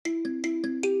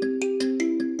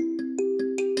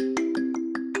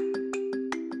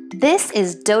This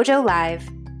is Dojo Live,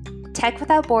 Tech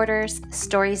Without Borders,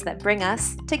 stories that bring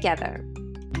us together.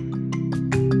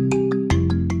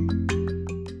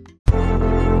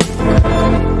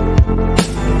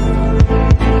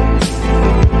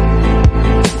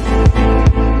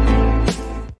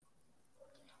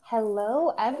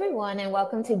 Hello, everyone, and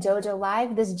welcome to Dojo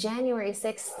Live this January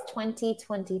 6th,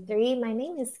 2023. My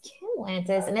name is Kim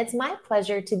Lantis, and it's my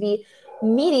pleasure to be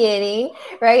mediating,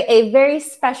 right, a very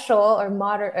special, or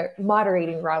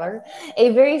moderating rather,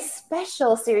 a very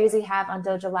special series we have on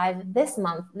Dojo Live this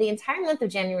month. The entire month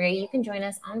of January, you can join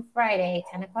us on Friday,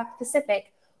 10 o'clock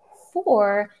Pacific,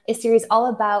 for a series all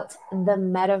about the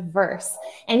metaverse.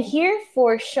 And here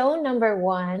for show number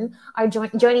one are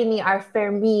joining me are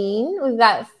Fermin. We've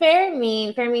got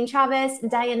Fermin Chavez,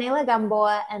 Dianela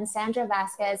Gamboa, and Sandra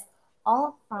Vasquez,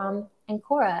 all from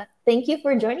Ancora. Thank you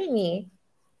for joining me.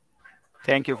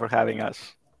 Thank you for having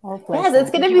us. Yes, it's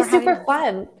going to be super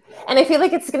fun. And I feel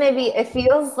like it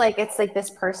feels like it's like this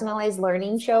personalized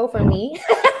learning show for me.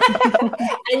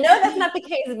 I know that's not the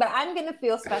case, but I'm going to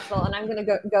feel special and I'm going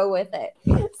to go with it.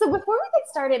 So before we get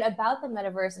started about the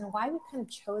metaverse and why we've kind of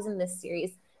chosen this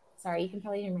series, sorry, you can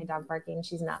probably hear my dog barking.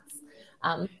 She's nuts.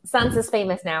 Sans is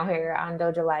famous now here on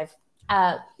Dojo Live.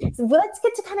 So let's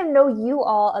get to kind of know you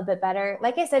all a bit better.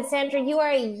 Like I said, Sandra, you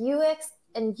are a UX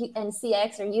and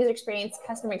CX, or user experience,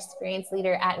 customer experience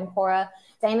leader at Ancora.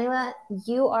 Dianela,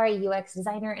 you are a UX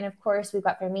designer. And of course, we've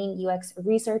got Fermin, UX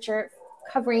researcher,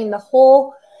 covering the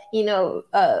whole,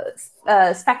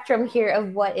 spectrum here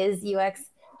of what is UX.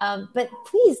 But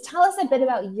please tell us a bit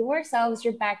about yourselves,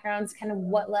 your backgrounds, kind of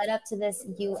what led up to this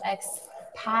UX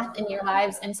path in your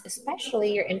lives, and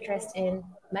especially your interest in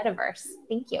metaverse.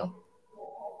 Thank you.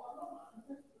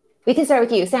 We can start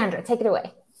with you, Sandra. Take it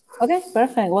away. Okay,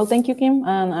 perfect. Well, thank you, Kim.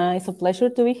 And it's a pleasure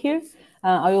to be here.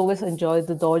 I always enjoy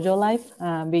the Dojo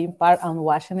Live, being part and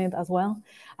watching it as well.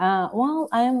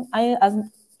 As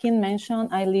Kim mentioned,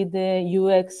 I lead the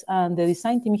UX and the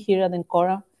design team here at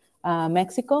Ancora,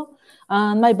 Mexico.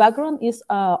 And my background is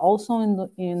also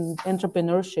in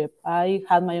entrepreneurship. I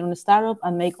had my own startup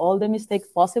and make all the mistakes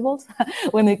possible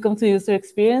when it comes to user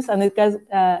experience. And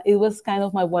it was kind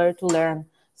of my way to learn.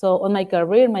 So on my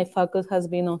career, my focus has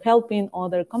been on helping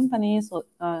other companies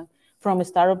from a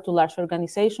startup to large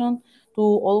organization to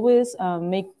always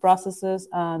make processes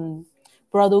and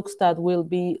products that will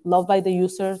be loved by the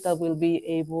users, that will be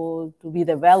able to be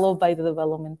developed by the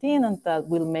development team, and that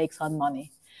will make some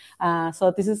money.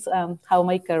 So this is how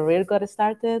my career got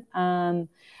started. And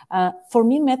for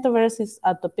me, metaverse is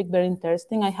a topic very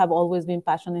interesting. I have always been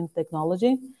passionate in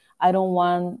technology. I don't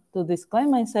want to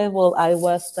disclaim myself. Well, I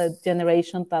was the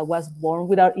generation that was born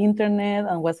without internet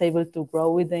and was able to grow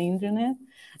with the internet.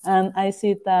 And I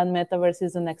see that metaverse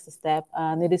is the next step.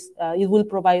 And it will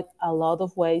provide a lot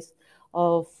of ways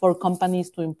for companies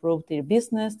to improve their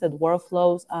business, their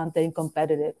workflows, and their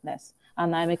competitiveness.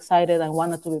 And I'm excited. I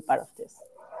wanted to be part of this.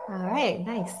 All right,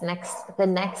 nice. The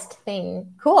next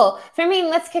thing. Cool. Fermin,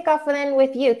 let's kick off then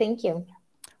with you. Thank you.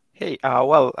 Hey, I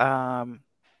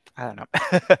don't know.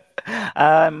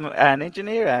 I'm an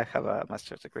engineer. I have a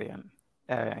master's degree in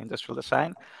industrial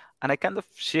design. And I kind of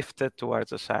shifted towards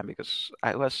design because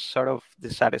I was sort of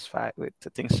dissatisfied with the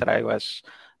things that I was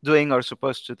doing or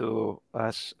supposed to do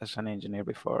as an engineer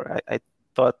before. I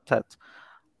thought that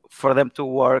for them to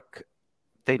work,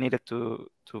 they needed to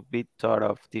be thought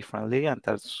of differently. And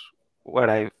that's where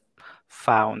I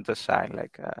found design,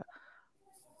 like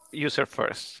user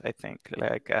first, I think.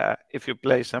 Like if you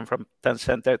place them from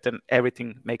center, then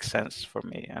everything makes sense for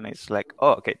me. And it's like,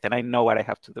 oh, okay, then I know what I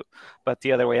have to do. But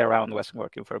the other way around wasn't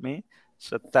working for me.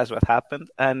 So that's what happened.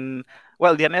 And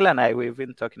well, Dianela and I, we've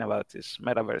been talking about this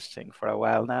metaverse thing for a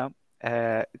while now.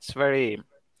 It's very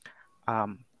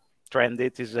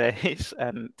trendy these days,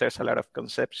 and there's a lot of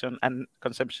conceptions and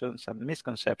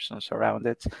misconceptions around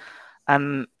it.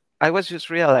 And I was just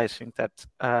realizing that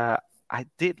I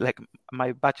did, like,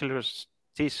 my bachelor's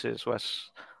thesis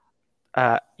was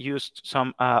used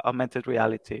some augmented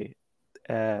reality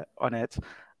on it,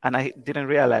 and I didn't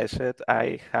realize it.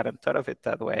 I hadn't thought of it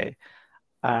that way,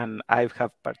 and I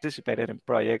have participated in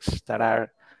projects that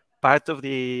are part of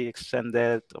the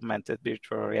extended augmented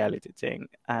virtual reality thing,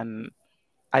 and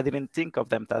I didn't think of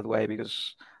them that way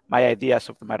because my ideas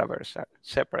of the metaverse are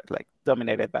separate, like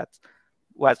dominated by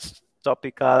what's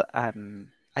topical. And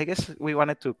I guess we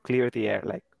wanted to clear the air,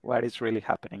 like what is really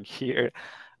happening here?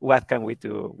 What can we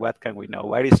do? What can we know?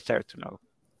 What is there to know?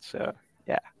 So,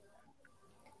 yeah.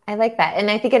 I like that. And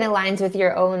I think it aligns with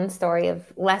your own story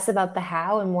of less about the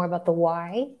how and more about the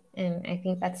why. And I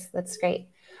think that's great.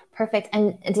 Perfect.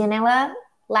 And Dianela,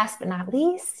 last but not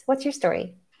least, what's your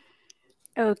story?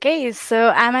 Okay, so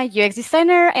I'm a UX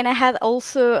designer and I had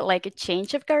also like a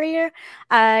change of career.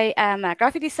 I am a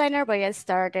graphic designer, but I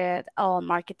started on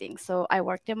marketing. So I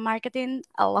worked in marketing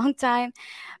a long time,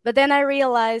 but then I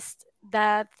realized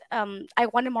that I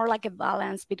wanted more like a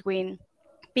balance between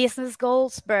business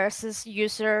goals versus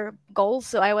user goals.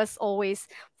 So I was always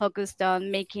focused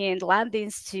on making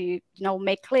landings to,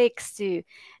 make clicks to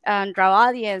draw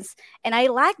audience. And I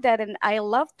like that and I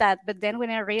love that. But then when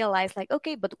I realized like,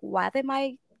 okay, but what am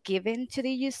I giving to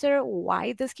the user?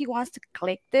 Why does he wants to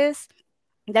click this?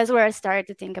 That's where I started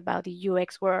to think about the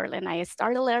UX world and I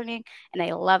started learning and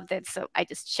I loved it. So I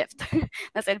just shifted.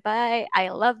 I said, bye, I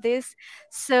love this.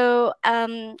 So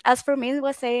as for me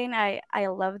was saying, I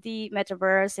love the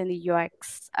metaverse and the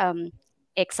UX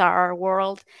XR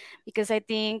world because I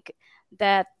think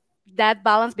that that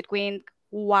balance between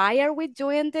why are we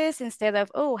doing this instead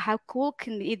of, oh, how cool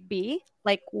can it be?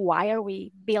 Like, why are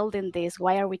we building this?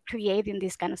 Why are we creating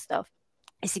this kind of stuff?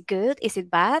 Is it good? Is it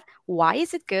bad? Why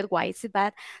is it good? Why is it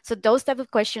bad? So those type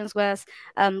of questions was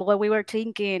what we were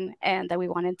thinking and that we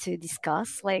wanted to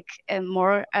discuss, like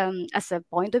more as a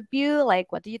point of view.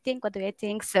 Like, what do you think? What do I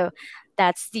think? So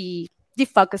that's the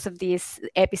focus of this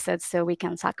episode, so we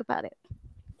can talk about it.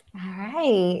 All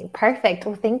right, perfect.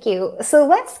 Well, thank you. So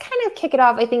let's kind of kick it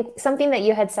off. I think something that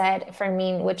you had said,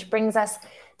 Fermin, which brings us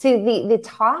to the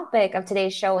topic of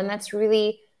today's show, and that's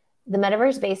really the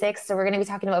metaverse basics. So we're going to be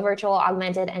talking about virtual,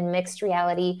 augmented, and mixed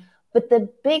reality. But the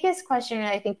biggest question, and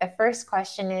I think the first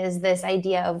question, is this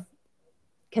idea of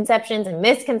conceptions and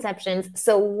misconceptions.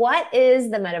 So what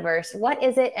is the metaverse? What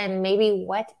is it? And maybe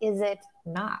what is it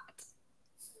not?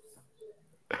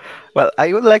 Well,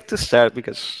 I would like to start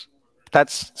because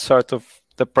that's sort of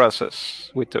the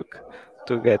process we took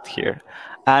to get here.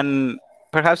 And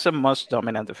perhaps the most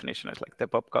dominant definition is like the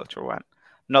pop culture one.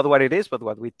 Not what it is, but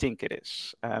what we think it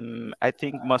is. And I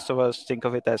think most of us think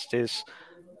of it as this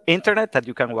internet that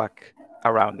you can walk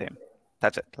around in.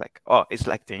 That's it. Like, oh, it's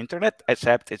like the internet,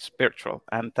 except it's virtual.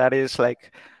 And that is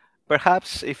like,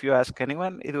 perhaps if you ask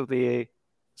anyone, it will be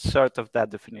sort of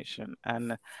that definition.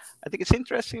 And I think it's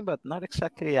interesting, but not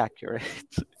exactly accurate.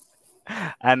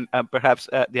 And perhaps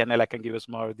Dianela can give us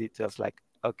more details, like,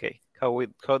 okay,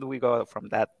 how do we go from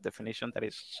that definition that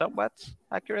is somewhat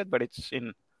accurate, but it's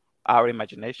in our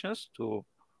imaginations, to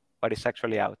what is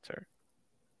actually out there?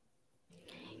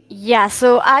 Yeah,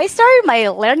 so I started my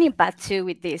learning path too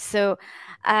with this. So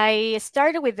I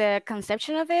started with the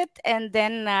conception of it, and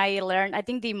then I learned. I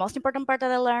think the most important part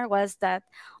that I learned was that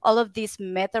all of these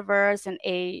metaverse and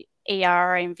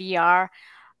AR and VR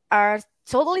are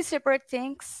totally separate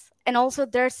things. And also,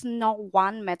 there's no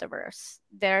one metaverse.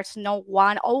 There's no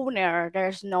one owner.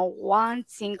 There's no one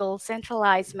single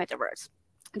centralized metaverse.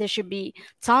 There should be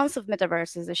tons of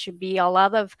metaverses. There should be a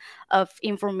lot of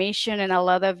information and a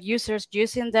lot of users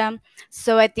using them.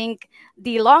 So I think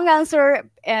the long answer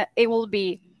it will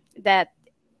be that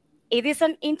it is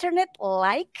an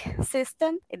internet-like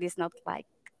system. It is not like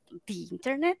the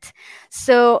internet.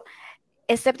 So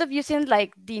except of using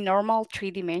like the normal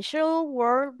three-dimensional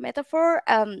world metaphor,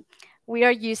 we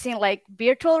are using like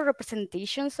virtual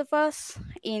representations of us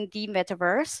in the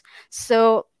metaverse.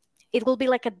 So it will be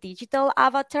like a digital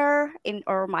avatar in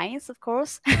our minds, of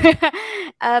course.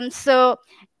 So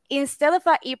instead of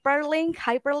a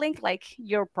hyperlink like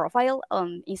your profile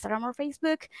on Instagram or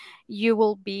Facebook, you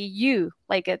will be you,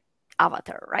 like a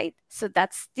avatar, right? So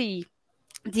that's the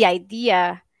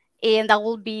idea, and that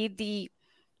will be the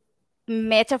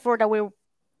metaphor that we're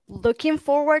looking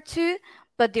forward to.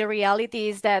 But the reality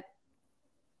is that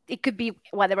it could be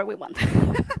whatever we want.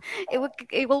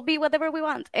 It will be whatever we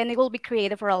want, and it will be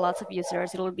created for a lot of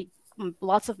users. It will be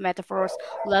lots of metaphors,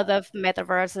 a lot of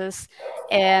metaverses,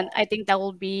 and I think that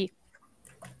will be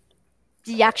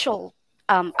the actual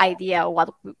idea of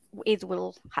what it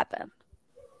will happen.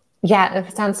 Yeah,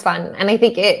 it sounds fun. And I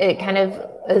think it kind of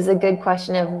is a good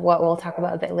question of what we'll talk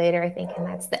about a bit later, I think, and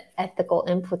that's the ethical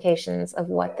implications of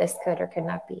what this could or could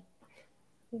not be.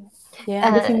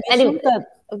 Yeah, the definition Anyway,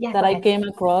 that I came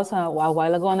across a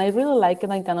while ago, and I really like it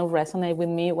and kind of resonate with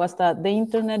me, was that the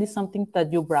internet is something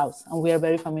that you browse, and we are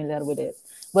very familiar with it.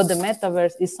 But the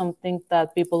metaverse is something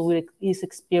that people is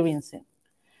experiencing.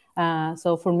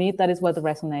 So for me, that is what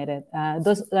resonated.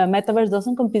 Metaverse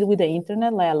doesn't compete with the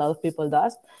internet like a lot of people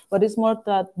does, but it's more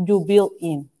that you build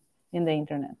in the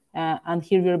internet. And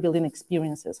here you're building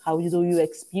experiences. How do you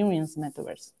experience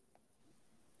metaverse?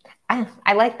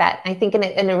 I like that. I think and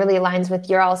it really aligns with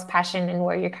your all's passion and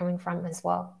where you're coming from as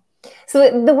well.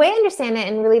 So the way I understand it,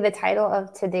 and really the title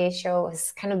of today's show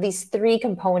is kind of these three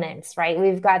components, right?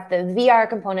 We've got the VR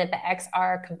component, the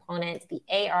XR component, the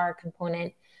AR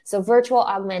component. So virtual,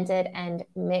 augmented, and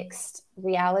mixed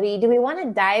reality. Do we want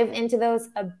to dive into those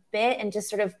a bit and just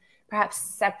sort of perhaps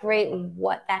separate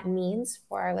what that means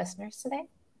for our listeners today?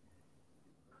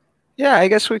 Yeah, I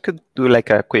guess we could do like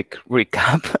a quick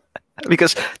recap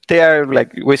because they are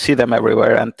like we see them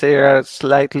everywhere and they are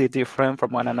slightly different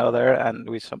from one another, and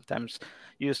we sometimes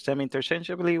use them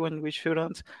interchangeably when we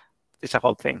shouldn't. It's a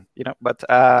whole thing, But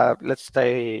let's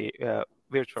say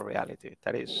virtual reality.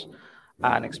 That is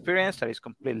an experience that is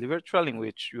completely virtual in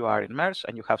which you are immersed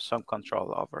and you have some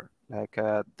control over. Like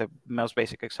the most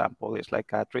basic example is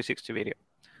like a 360 video.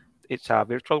 It's a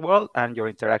virtual world and your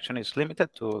interaction is limited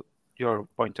to your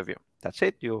point of view. That's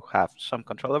it. You have some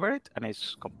control over it and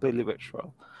it's completely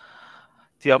virtual.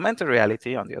 The augmented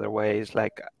reality, on the other way, is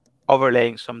like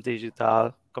overlaying some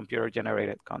digital computer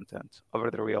generated content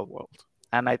over the real world.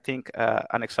 And I think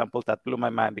an example that blew my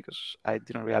mind because I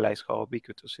didn't realize how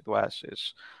ubiquitous it was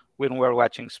is when we're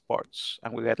watching sports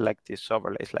and we get like these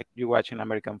overlays, like you watching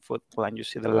American football and you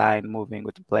see the line moving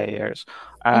with the players.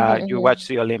 You watch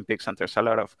the Olympics and there's a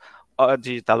lot of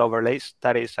digital overlays.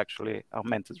 That is actually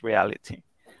augmented reality.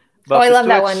 But I love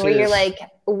that one where you're like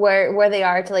where they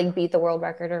are to like beat the world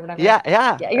record or whatever.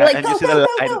 Yeah. You're like, and go, you see go,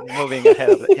 the go, line moving ahead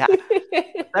of it. Yeah,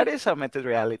 that is augmented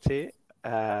reality.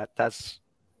 That's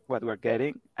what we're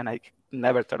getting, and I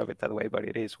never thought of it that way, but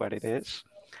it is what it is.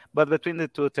 But between the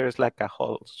two, there's like a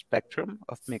whole spectrum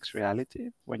of mixed reality.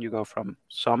 When you go from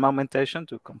some augmentation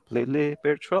to completely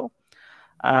virtual,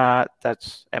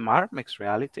 that's MR, mixed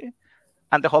reality,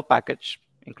 and the whole package,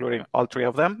 including all three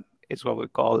of them, is what we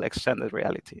call extended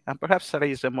reality. And perhaps that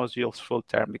is the most useful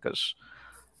term because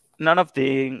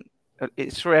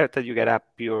it's rare that you get a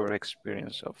pure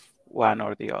experience of one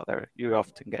or the other. You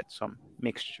often get some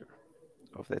mixture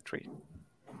of the three.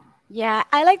 Yeah,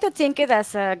 I like to think it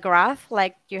as a graph.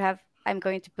 Like I'm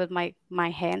going to put my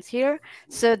hands here.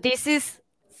 So this is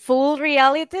full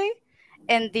reality,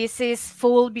 and this is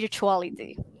full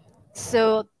virtuality.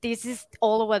 So this is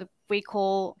all what we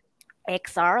call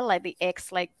XR, like the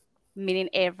X, like meaning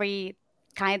every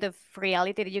kind of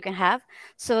reality that you can have.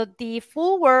 So the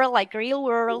full world, like real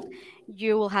world,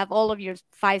 you will have all of your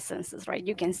five senses, right?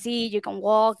 You can see, you can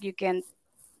walk, you can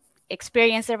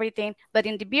experience everything. But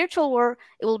in the virtual world,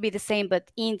 it will be the same,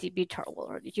 but in the virtual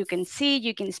world, you can see,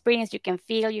 you can experience, you can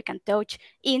feel, you can touch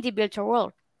in the virtual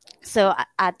world. So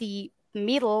at the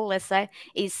middle, let's say,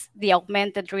 is the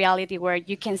augmented reality where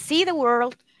you can see the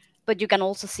world, but you can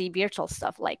also see virtual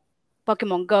stuff like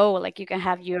Pokemon Go. Like you can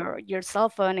have your cell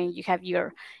phone and you have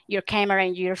your camera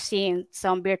and you're seeing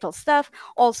some virtual stuff.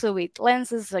 Also with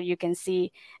lenses, so you can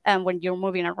see when you're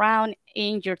moving around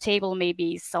in your table,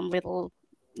 maybe some little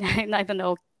I don't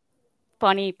know,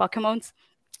 funny Pokemons.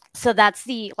 So that's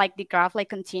the graph like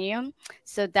continuum.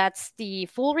 So that's the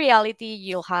full reality.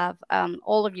 You'll have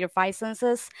all of your five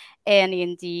senses, and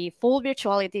in the full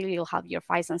virtuality, you'll have your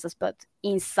five senses, but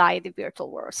inside the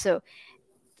virtual world. So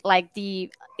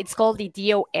it's called the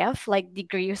DOF, like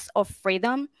degrees of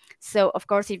freedom. So of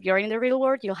course, if you're in the real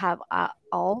world, you'll have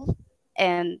all,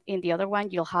 and in the other one,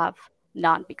 you'll have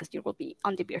none because you will be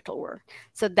on the virtual world.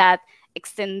 So that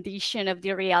extension of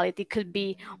the reality could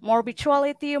be more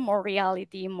virtuality, more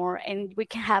reality, more, and we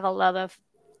can have a lot of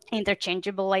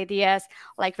interchangeable ideas.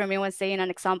 Like for me, was saying an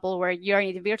example where you're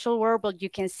in the virtual world, but you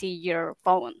can see your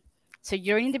phone. So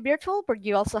you're in the virtual, but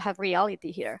you also have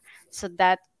reality here. So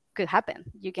that could happen.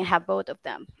 You can have both of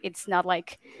them. It's not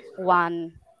like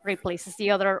one replaces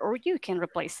the other, or you can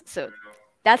replace. So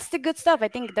that's the good stuff. I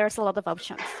think there's a lot of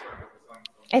options.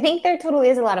 I think there totally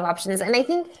is a lot of options. And I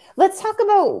think let's talk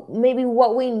about maybe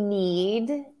what we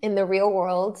need in the real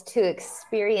world to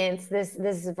experience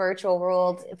this virtual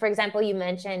world. For example, you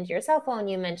mentioned your cell phone,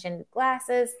 you mentioned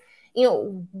glasses.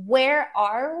 Where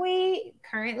are we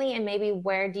currently, and maybe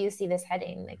where do you see this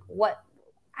heading? Like what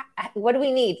do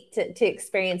we need to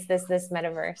experience this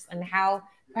metaverse, and how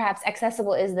perhaps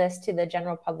accessible is this to the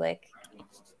general public?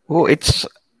 Oh,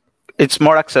 it's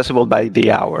more accessible by the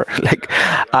hour.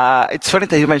 It's funny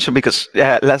that you mentioned because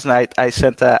last night I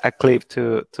sent a clip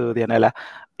to Dianela.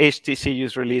 HTC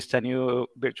just released a new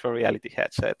virtual reality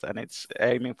headset, and it's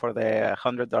aiming for the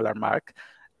 $100 mark.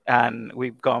 And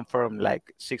we've gone from like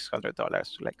 $600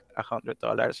 to like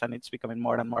 $100, and it's becoming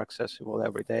more and more accessible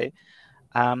every day.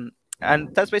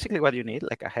 And that's basically what you need.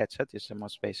 Like a headset is the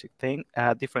most basic thing.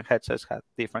 Different headsets have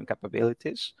different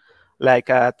capabilities. Like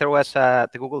there was the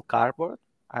Google Cardboard.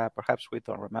 Perhaps we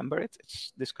don't remember it.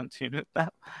 It's discontinued now,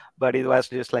 but it was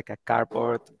just like a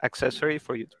cardboard accessory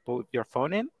for you to put your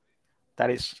phone in. that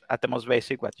is at the most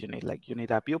basic what you need. Like you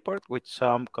need a viewport with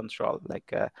some control.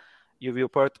 Like your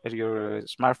viewport, your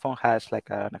smartphone has like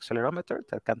an accelerometer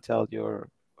that can tell your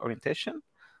orientation.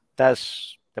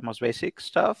 That's the most basic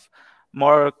stuff.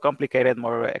 More complicated,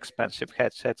 more expensive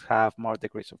headsets have more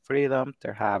degrees of freedom.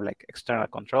 They have like external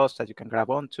controls that you can grab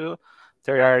onto.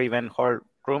 There are even whole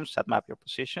rooms that map your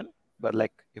position. But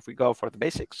like if we go for the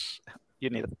basics, you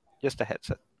need just a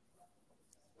headset.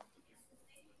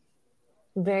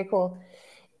 Very cool.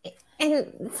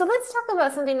 And so let's talk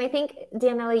about something. I think,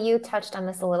 Dianella, you touched on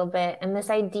this a little bit, and this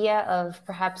idea of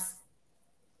perhaps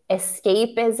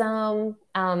escapism,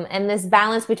 and this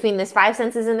balance between this five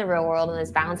senses in the real world and this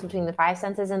balance between the five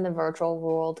senses in the virtual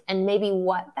world, and maybe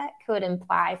what that could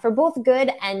imply for both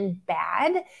good and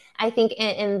bad. I think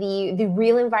in the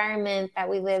real environment that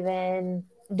we live in,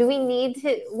 what do we need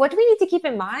to keep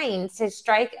in mind to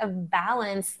strike a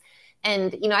balance?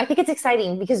 And, I think it's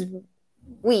exciting because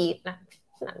we,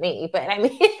 not me, but I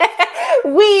mean,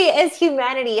 we as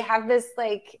humanity have this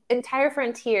like entire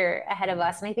frontier ahead of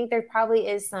us. And I think there probably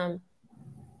is some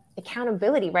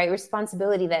accountability, right?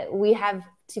 Responsibility that we have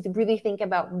to really think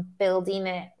about building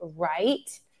it right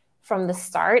from the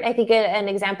start. I think an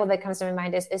example that comes to my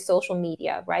mind is social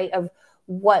media, right? Of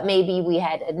what maybe we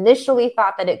had initially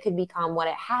thought that it could become, what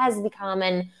it has become,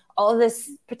 and all of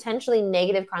this potentially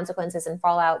negative consequences and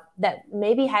fallout that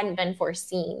maybe hadn't been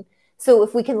foreseen. So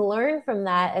if we can learn from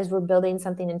that as we're building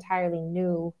something entirely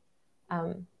new,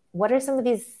 what are some of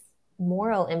these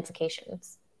moral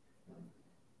implications?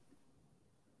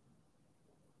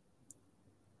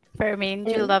 Fermin,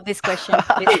 you love this question.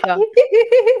 Please go.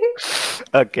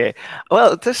 Okay.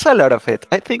 Well, there's a lot of it.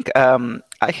 I think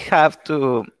I have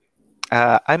to.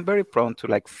 I'm very prone to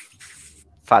like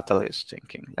fatalist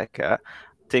thinking, like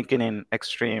thinking in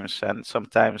extremes, and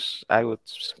sometimes I would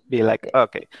be like,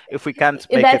 okay, if we can't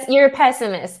make you're a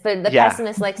pessimist, but the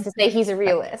pessimist likes to say he's a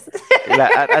realist.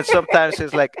 And sometimes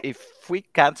it's like, if we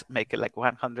can't make it like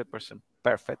 100%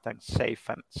 perfect and safe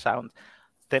and sound,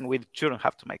 then we shouldn't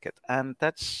have to make it. And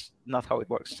that's not how it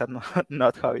works. That's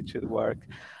not how it should work.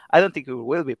 I don't think it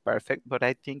will be perfect, but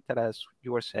I think that, as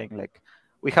you were saying, like,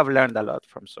 we have learned a lot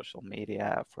from social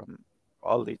media, from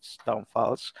all its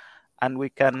downfalls, and we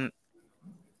can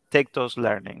take those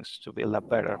learnings to build a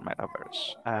better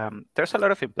metaverse. There's a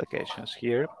lot of implications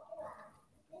here.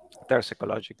 There's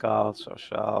ecological,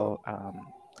 social,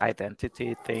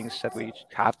 identity things that we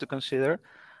have to consider.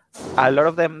 A lot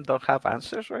of them don't have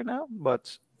answers right now,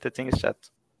 but the thing is that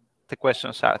the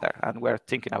questions are there and we're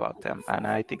thinking about them. And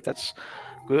I think that's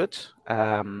good.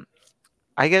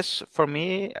 I guess for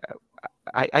me,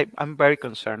 I'm very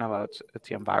concerned about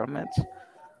the environment.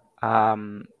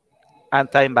 And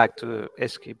tying back to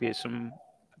escapism,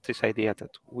 this idea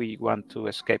that we want to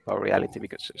escape our reality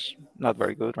because it's not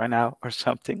very good right now or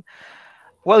something.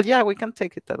 Well, yeah, we can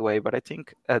take it that way, but I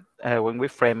think when we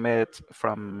frame it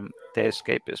from the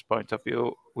escapist point of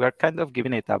view, we are kind of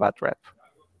giving it a bad rep,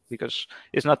 because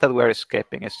it's not that we're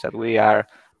escaping, it's that we are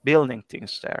building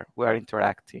things there, we are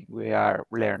interacting, we are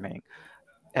learning,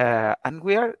 and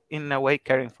we are in a way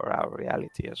caring for our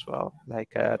reality as well.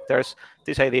 Like there's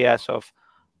these ideas of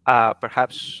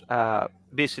perhaps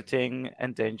visiting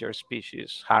endangered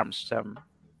species harms them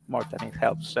more than it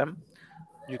helps them.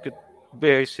 You could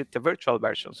visit the virtual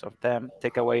versions of them,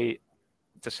 take away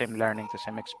the same learning, the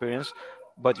same experience,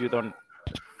 but you don't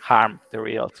harm the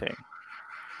real thing.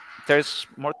 There's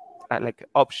more like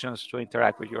options to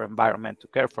interact with your environment, to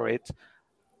care for it,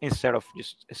 instead of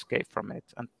just escape from it.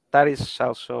 And that is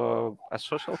also a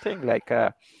social thing, like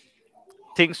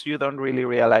things you don't really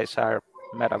realize are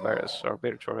metaverse or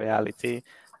virtual reality.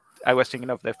 I was thinking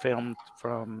of the film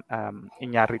from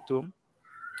Iñárritu,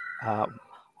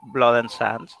 Blood and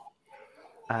Sand,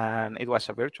 and it was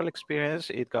a virtual experience.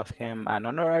 It got him an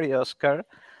honorary Oscar,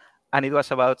 and it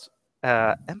was about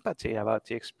empathy, about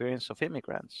the experience of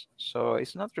immigrants. So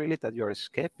it's not really that you're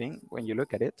escaping when you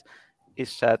look at it,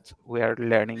 it's that we are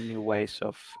learning new ways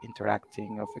of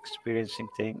interacting, of experiencing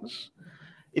things.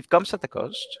 It comes at a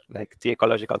cost, like the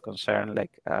ecological concern,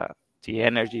 like the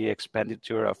energy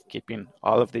expenditure of keeping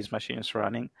all of these machines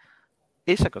running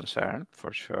is a concern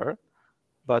for sure,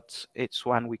 but it's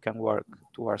one we can work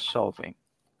towards solving,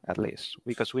 at least,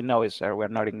 because we know it's there. We're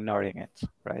not ignoring it,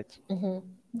 right? Mm-hmm.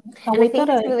 And I think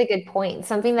that's a really good point.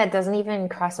 Something that doesn't even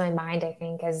cross my mind, I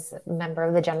think, as a member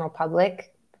of the general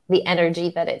public, the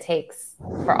energy that it takes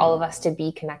for all of us to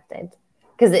be connected,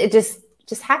 because it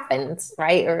just happens,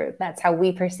 right? Or that's how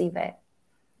we perceive it.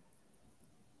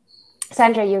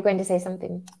 Sandra, you're going to say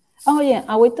something. Oh yeah,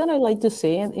 a way that I like to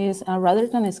say it is rather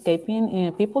than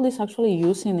escaping, people is actually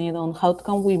using it on how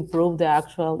can we improve the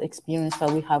actual experience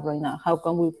that we have right now? How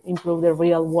can we improve the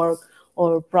real work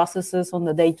or processes on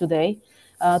the day to day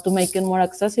to make it more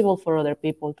accessible for other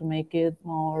people, to make it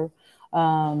more.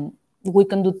 We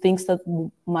can do things that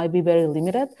might be very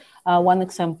limited. One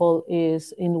example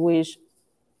is in which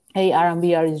AR and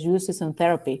VR is used is in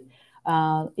therapy.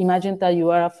 Imagine that you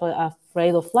are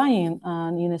afraid of flying,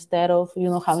 and instead of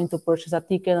having to purchase a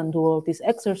ticket and do all this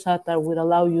exercise that would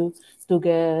allow you to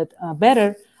get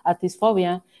better at this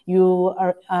phobia,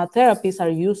 therapists are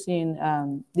using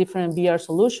different VR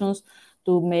solutions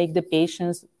to make the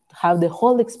patients have the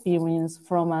whole experience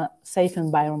from a safe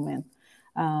environment.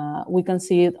 We can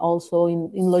see it also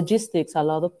in logistics. A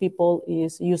lot of people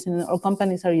is using it, or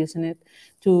companies are using it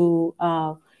to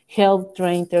help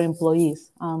train their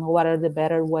employees on what are the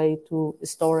better way to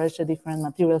storage the different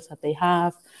materials that they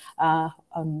have.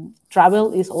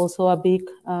 Travel is also a big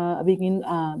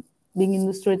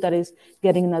industry that is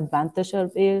getting an advantage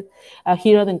of it.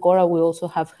 Here at Encora, we also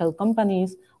have health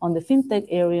companies on the fintech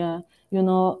area,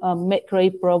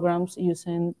 create programs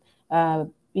using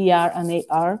VR and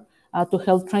AR to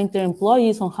help train their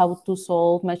employees on how to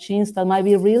solve machines that might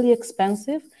be really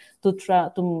expensive to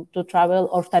travel,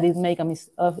 or that if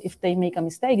they make a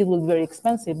mistake, it will be very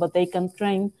expensive, but they can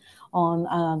train on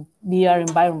a VR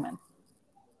environment.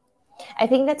 I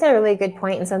think that's a really good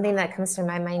point, and something that comes to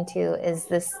my mind too is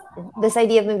this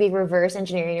idea of maybe reverse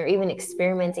engineering or even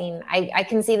experimenting. I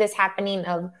can see this happening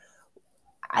of,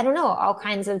 I don't know, all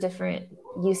kinds of different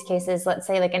use cases. Let's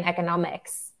say like in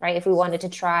economics, right? If we wanted to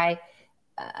try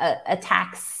a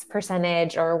tax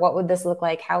percentage, or what would this look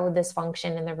like? How would this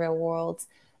function in the real world?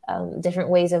 Different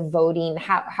ways of voting.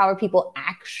 How are people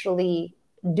actually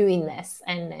doing this?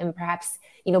 And perhaps,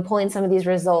 pulling some of these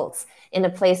results in a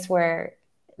place where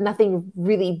nothing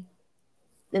really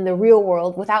in the real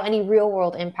world, without any real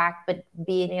world impact, but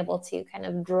being able to kind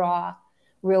of draw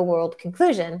real world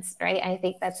conclusions, right? I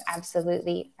think that's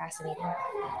absolutely fascinating.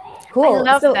 Cool. I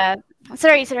love that.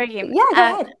 Sorry, Kim. Yeah,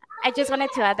 go ahead. I just wanted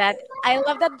to add that I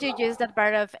love that you use that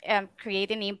part of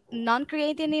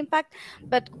non-creating impact.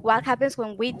 But what happens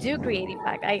when we do create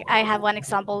impact? I have one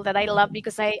example that I love,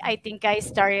 because I think I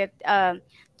started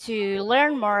to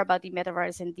learn more about the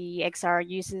metaverse and the XR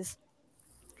uses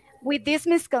with this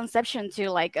misconception too,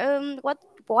 like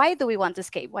why do we want to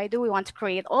escape? Why do we want to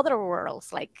create other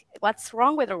worlds? Like, what's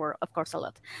wrong with the world? Of course, a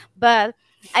lot. But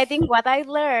I think what I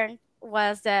learned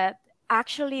was that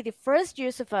actually the first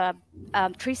use of a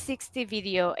 360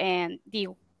 video and the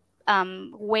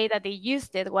way that they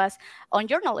used it was on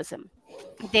journalism.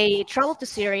 They travel to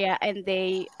Syria and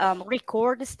they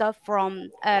record the stuff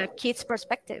from a kid's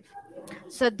perspective.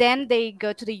 So then they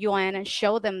go to the UN and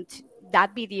show them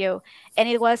that video, and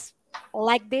it was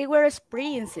like they were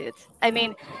experiencing it. I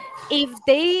mean, if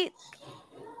they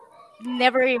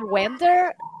never went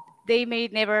there, they may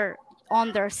never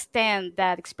understand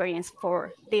that experience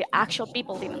for the actual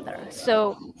people living there.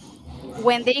 So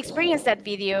when they experienced that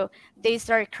video, they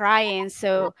started crying.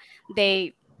 So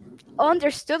they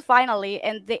understood finally,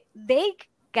 and they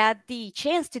got the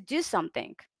chance to do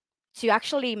something, to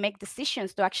actually make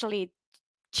decisions, to actually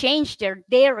change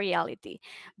their reality.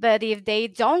 But if they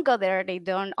don't go there, they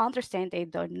don't understand, they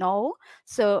don't know.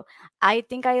 So I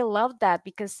think I love that,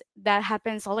 because that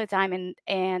happens all the time.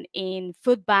 And in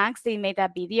food banks, they made a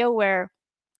video where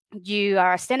you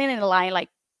are standing in a line, like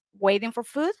waiting for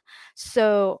food.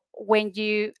 So when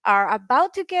you are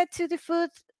about to get to the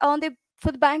food on the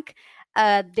food bank,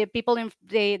 the people in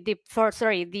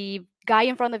the guy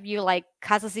in front of you like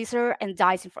has a scissor and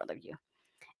dies in front of you.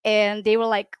 And they were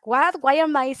like, what? Why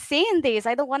am I seeing this?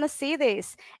 I don't want to see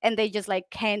this. And they just like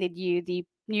handed you the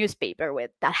newspaper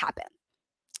with that happened.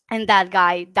 And that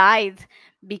guy died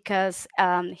because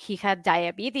he had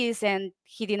diabetes and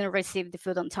he didn't receive the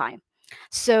food on time.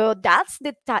 So that's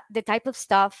the type of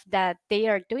stuff that they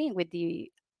are doing with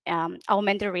the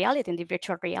augmented reality and the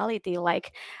virtual reality,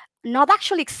 like not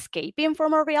actually escaping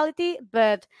from our reality,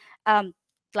 but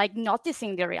like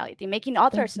noticing the reality, making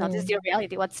others notice the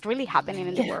reality, what's really happening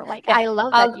in the world. Like, I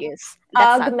love that use.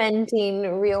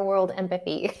 Augmenting real world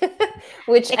empathy,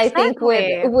 which I think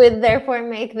would therefore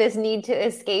make this need to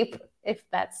escape, if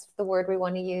that's the word we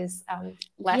want to use,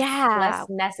 less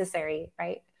necessary,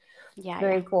 right? Yeah.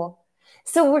 Very cool.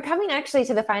 So we're coming actually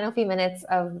to the final few minutes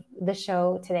of the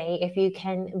show today, if you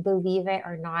can believe it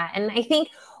or not. And I think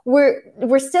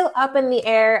we're still up in the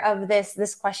air of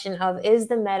this question of, is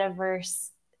the metaverse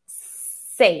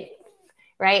safe,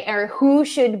 right? Or who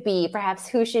should be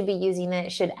using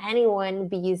it? Should anyone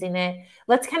be using it?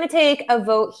 Let's kind of take a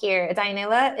vote here.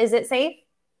 Dainela, is it safe?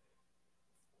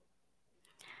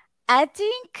 I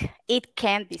think it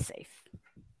can be safe.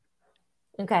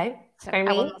 Okay. So For I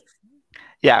will me, not.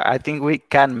 Yeah, I think we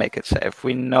can make it safe.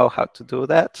 We know how to do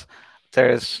that.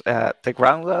 There's the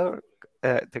groundwork.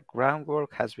 The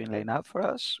groundwork has been laid out for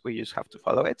us. We just have to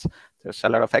follow it. There's a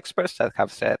lot of experts that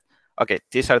have said, okay,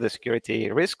 these are the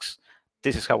security risks.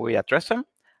 This is how we address them.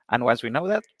 And once we know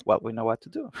that, well, we know what to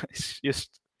do. It's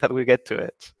just that we get to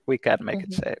it. We can make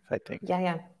it safe, I think.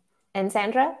 yeah. And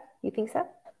Sandra, you think so?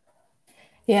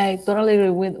 Yeah, I totally agree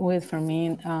with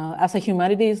Fermin. As a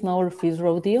humanity is not our first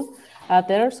rodeo.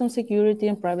 There are some security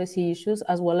and privacy issues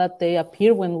as well as they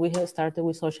appear when we have started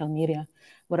with social media.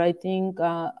 But I think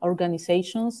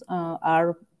organizations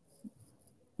are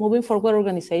moving forward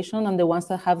organization and the ones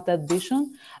that have that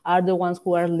vision are the ones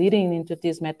who are leading into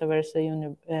this metaverse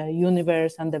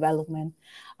universe and development.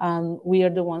 And we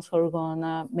are the ones who are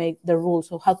gonna make the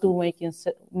rules of how to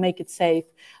make it safe,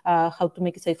 how to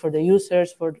make it safe for the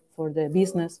users, for the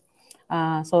business.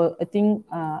 So I think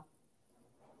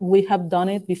we have done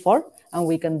it before and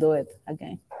we can do it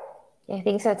again. Yeah, I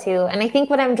think so too. And I think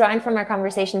what I'm drawing from our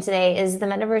conversation today is the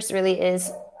metaverse really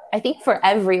is, I think, for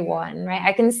everyone, right?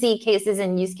 I can see cases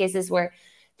and use cases where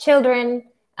children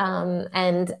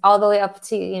and all the way up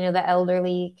to, the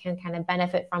elderly can kind of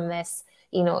benefit from this.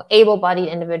 Able-bodied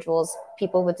individuals,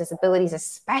 people with disabilities,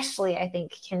 especially, I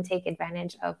think, can take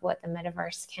advantage of what the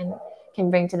metaverse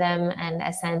can bring to them and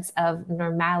a sense of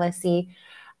normalcy.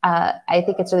 I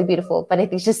think it's really beautiful. But I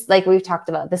think just like we've talked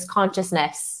about, this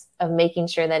consciousness of making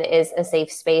sure that it is a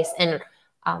safe space and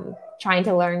trying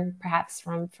to learn perhaps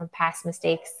from past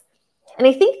mistakes. And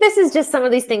I think this is just some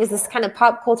of these things, this kind of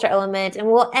pop culture element. And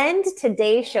we'll end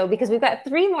today's show because we've got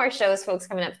 3 more shows, folks,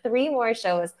 coming up, 3 more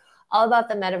shows all about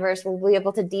the metaverse. We'll be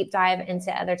able to deep dive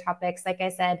into other topics, like I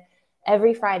said,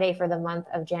 every Friday for the month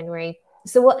of January.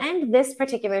 So we'll end this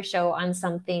particular show on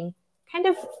something kind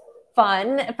of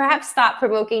fun, perhaps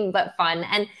thought-provoking, but fun.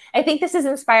 And I think this is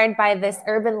inspired by this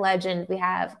urban legend we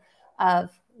have of,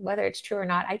 whether it's true or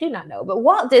not, I do not know, but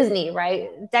Walt Disney,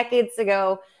 right, decades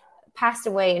ago, passed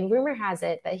away, and rumor has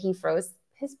it that he froze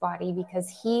his body because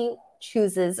he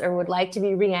chooses or would like to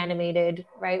be reanimated,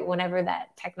 right, whenever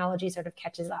that technology sort of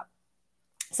catches up.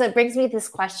 So it brings me this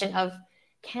question of,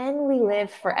 can we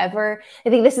live forever? I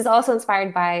think this is also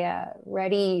inspired by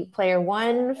Ready Player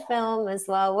One film as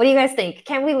well. What do you guys think?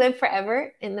 Can we live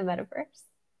forever in the metaverse?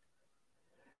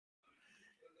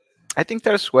 I think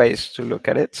there's ways to look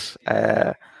at it.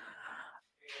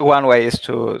 One way is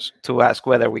to ask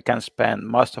whether we can spend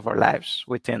most of our lives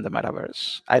within the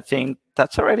metaverse. I think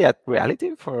that's already a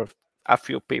reality for a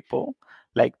few people.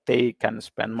 Like they can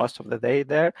spend most of the day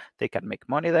there, they can make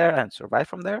money there and survive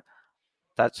from there.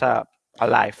 That's a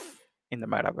life in the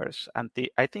metaverse, and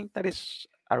I think that is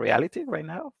a reality right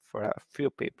now for a few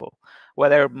people.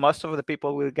 Whether most of the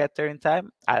people will get there in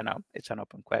time, I don't know. It's an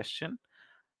open question.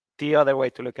 The other way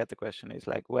to look at the question is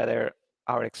like whether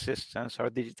our existence, our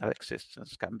digital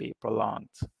existence, can be prolonged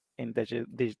in the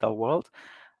digital world,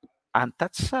 and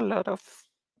that's a lot of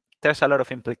there's a lot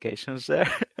of implications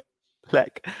there.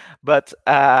 Like, but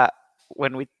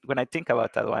when I think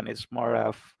about that one, it's more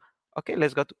of, okay,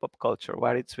 let's go to pop culture,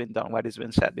 what it's been done, what it's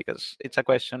been said, because it's a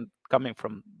question coming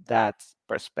from that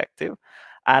perspective.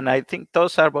 And I think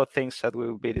those are both things that we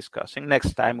will be discussing.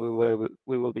 Next time we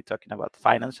will be talking about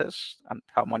finances and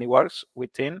how money works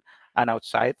within and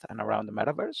outside and around the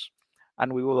metaverse.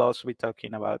 And we will also be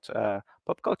talking about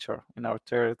pop culture in our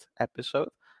 3rd episode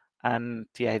and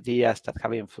the ideas that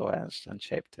have influenced and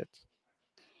shaped it.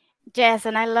 Yes,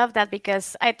 and I love that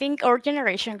because I think our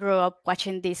generation grew up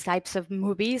watching these types of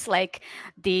movies, like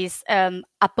this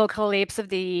apocalypse of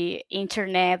the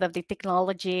internet, of the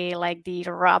technology, like the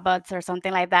robots or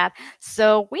something like that.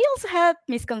 So we also had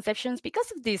misconceptions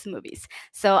because of these movies.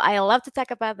 So I love to talk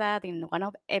about that in one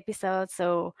of episodes.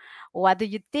 So what do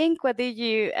you think? What do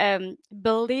you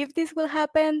believe this will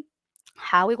happen?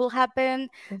 How it will happen,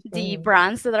 the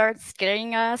brands that are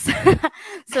scaring us.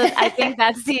 So I think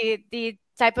that's the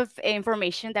type of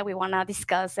information that we want to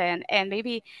discuss and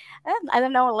maybe I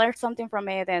don't know, learn something from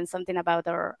it and something about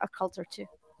our culture too.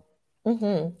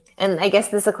 Mm-hmm. And I guess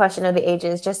this is a question of the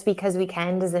ages. Just because we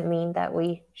can doesn't mean that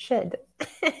we should.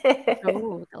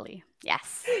 Totally.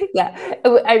 Yes. Yeah.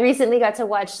 I recently got to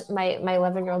watch, my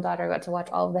 11-year-old daughter got to watch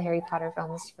all of the Harry Potter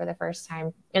films for the first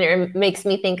time. And it makes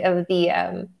me think of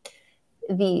the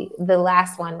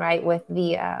last one, right, with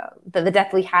the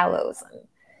Deathly Hallows.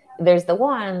 There's the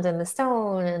wand and the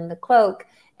stone and the cloak,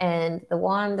 and the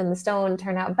wand and the stone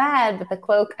turn out bad, but the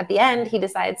cloak at the end, he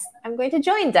decides, I'm going to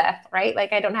join death, right?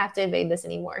 Like, I don't have to evade this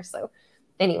anymore. So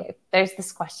anyway, there's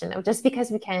this question of, just because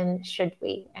we can, should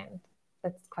we? And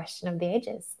that's the question of the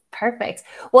ages. Perfect.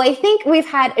 Well, I think we've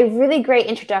had a really great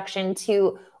introduction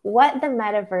to what the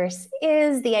metaverse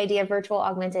is, the idea of virtual,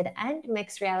 augmented, and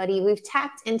mixed reality. We've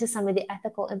tapped into some of the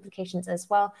ethical implications as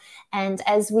well. And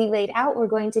as we laid out, we're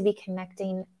going to be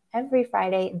connecting every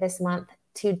Friday this month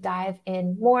to dive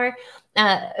in more.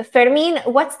 Fermin,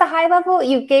 what's the high level?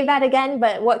 You gave that again,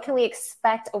 but what can we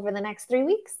expect over the next 3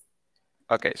 weeks?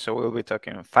 Okay, so we'll be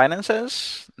talking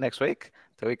finances next week.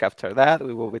 The week after that,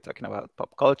 we will be talking about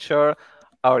pop culture,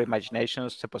 our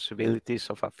imaginations, the possibilities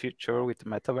of a future with the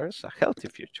metaverse, a healthy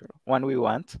future, one we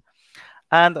want.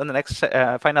 And on the next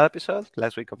final episode,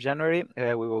 last week of January,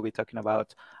 we will be talking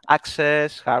about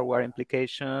access, hardware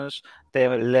implications, the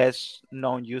less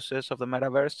known uses of the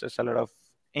metaverse. There's a lot of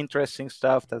interesting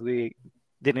stuff that we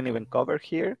didn't even cover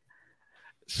here.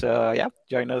 So yeah,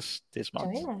 join us this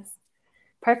month. Join us.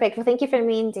 Perfect. Well, thank you,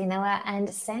 Fermin, Daniela, and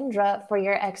Sandra for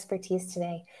your expertise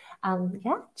today.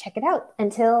 Check it out.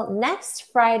 Until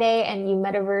next Friday, and you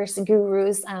metaverse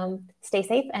gurus, stay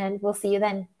safe, and we'll see you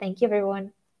then. Thank you,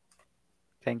 everyone.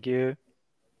 Thank you.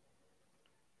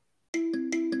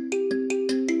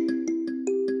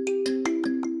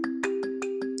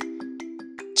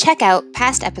 Check out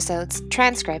past episodes,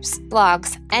 transcripts,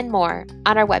 blogs, and more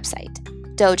on our website,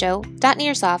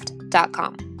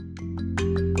 dojo.nearsoft.com.